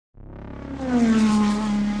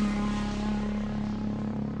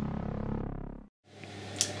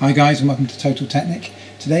Hi guys, and welcome to Total Technik.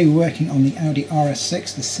 Today we're working on the Audi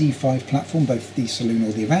RS6, the C5 platform, both the saloon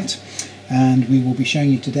or the event, and we will be showing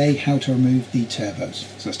you today how to remove the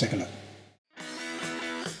turbos. So let's take a look.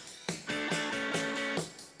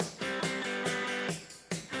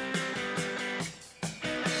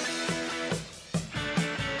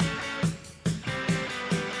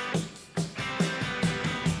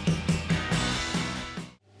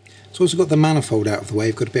 So also got the manifold out of the way.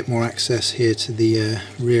 We've got a bit more access here to the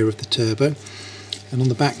rear of the turbo, and on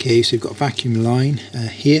the back here so you've got a vacuum line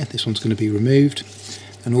here. This one's going to be removed,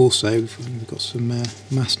 and also we've got some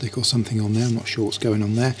mastic or something on there. I'm not sure what's going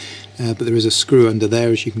on there, but there is a screw under there,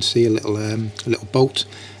 as you can see, a little bolt,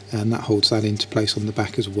 and that holds that into place on the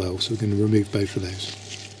back as well. So we're going to remove both of those.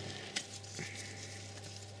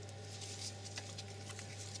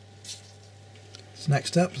 So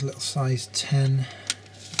next up is a little size 10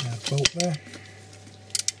 bolt there.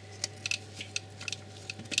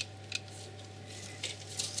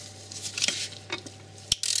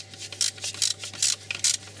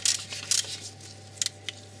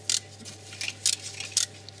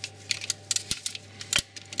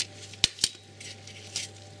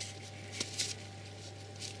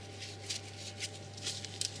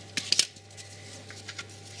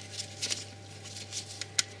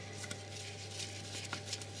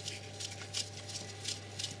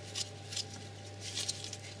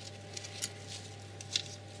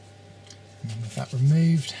 With that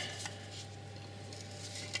removed,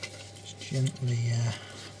 just gently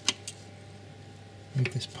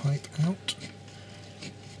move this pipe out.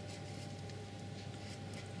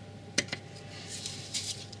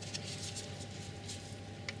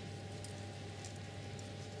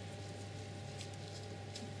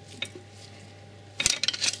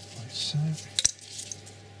 Like so.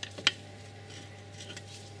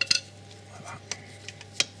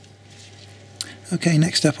 Okay,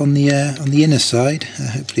 next up on the inner side,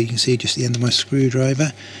 hopefully you can see just the end of my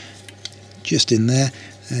screwdriver, just in there.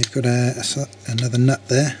 You've got another nut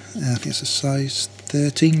there. I think it's a size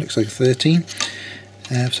 13, looks like 13.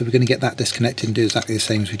 So we're going to get that disconnected and do exactly the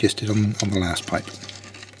same as we just did on the last pipe. I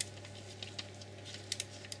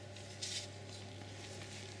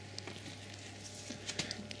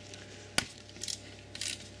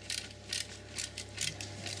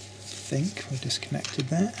think we're disconnected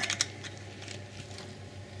there.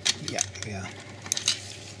 Yeah, we are.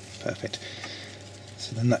 Perfect.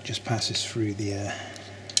 So the nut just passes through the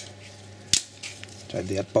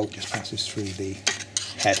bolt just passes through the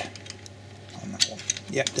head on that one.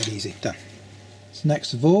 Yep, dead easy, done. So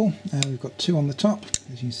next of all, we've got two on the top.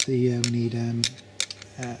 As you can see, we need an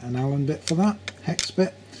Allen bit for that, hex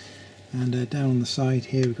bit, and down on the side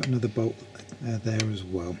here we've got another bolt there as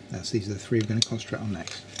well. So these are the three we're going to concentrate on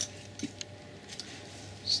next.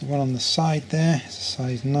 So the one on the side there is a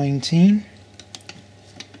size 19.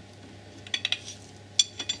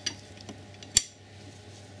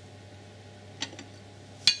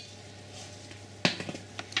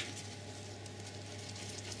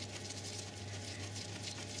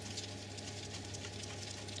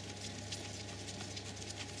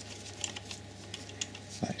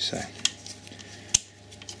 Like so.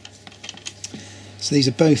 So these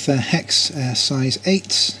are both hex size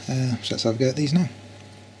 8s, so let's have a go at these now.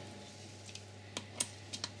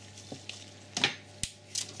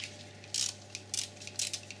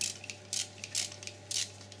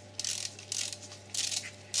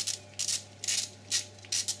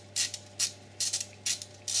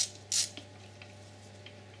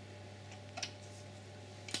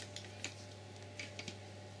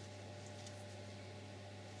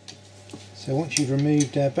 So once you've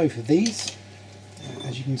removed both of these,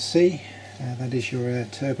 as you can see, that is your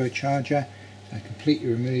turbocharger completely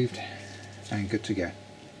removed and good to go.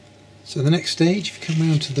 So the next stage, if you come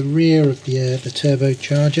around to the rear of the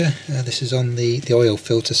turbocharger, this is on the oil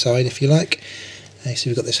filter side, if you like. So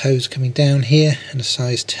we've got this hose coming down here and a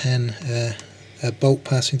size 10 bolt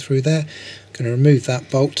passing through there. I'm going to remove that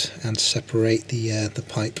bolt and separate the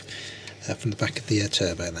pipe from the back of the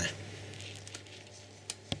turbo there.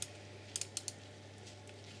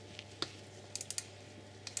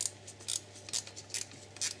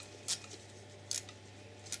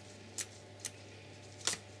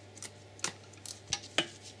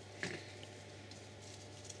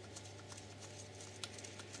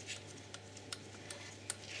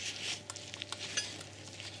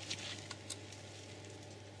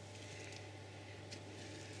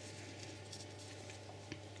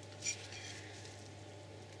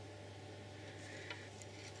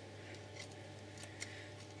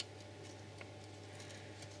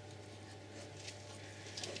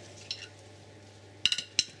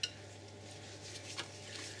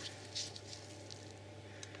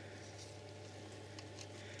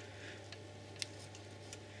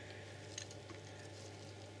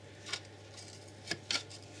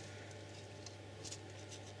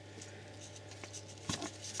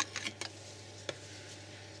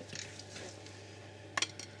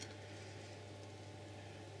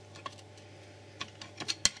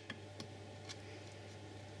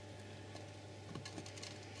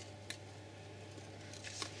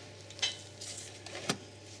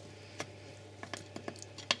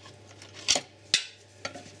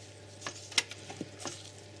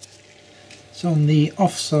 So on the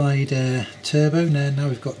offside turbo, now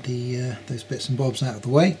we've got the those bits and bobs out of the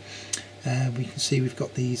way. We can see we've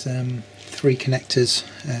got these 3 connectors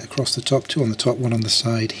across the top, 2 on the top, 1 on the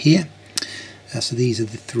side here. So these are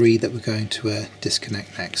the 3 that we're going to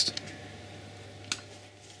disconnect next.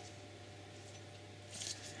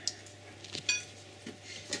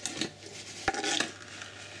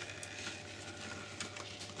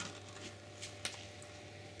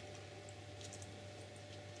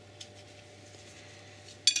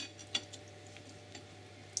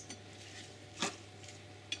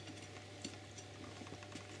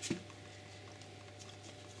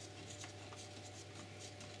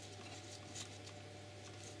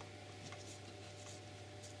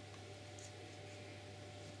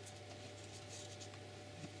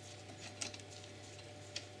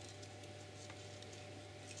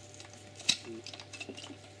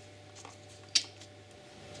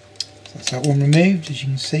 That's that one removed. As you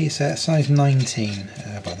can see, it's a size 19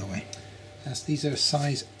 by the way. As these are a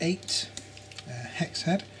size 8 hex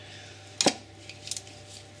head.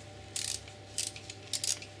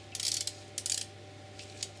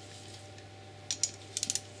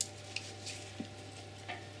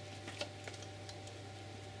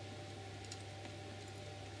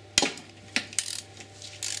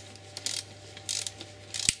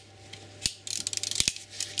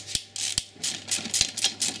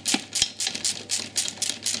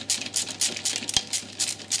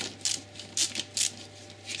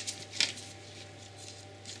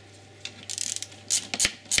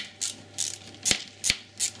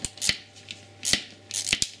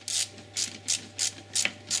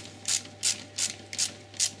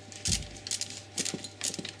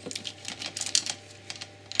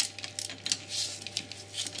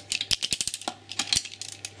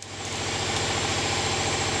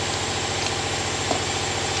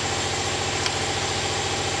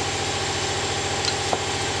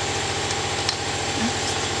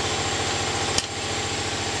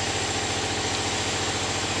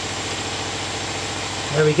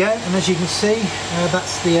 There we go, and as you can see,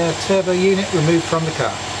 that's the turbo unit removed from the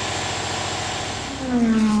car.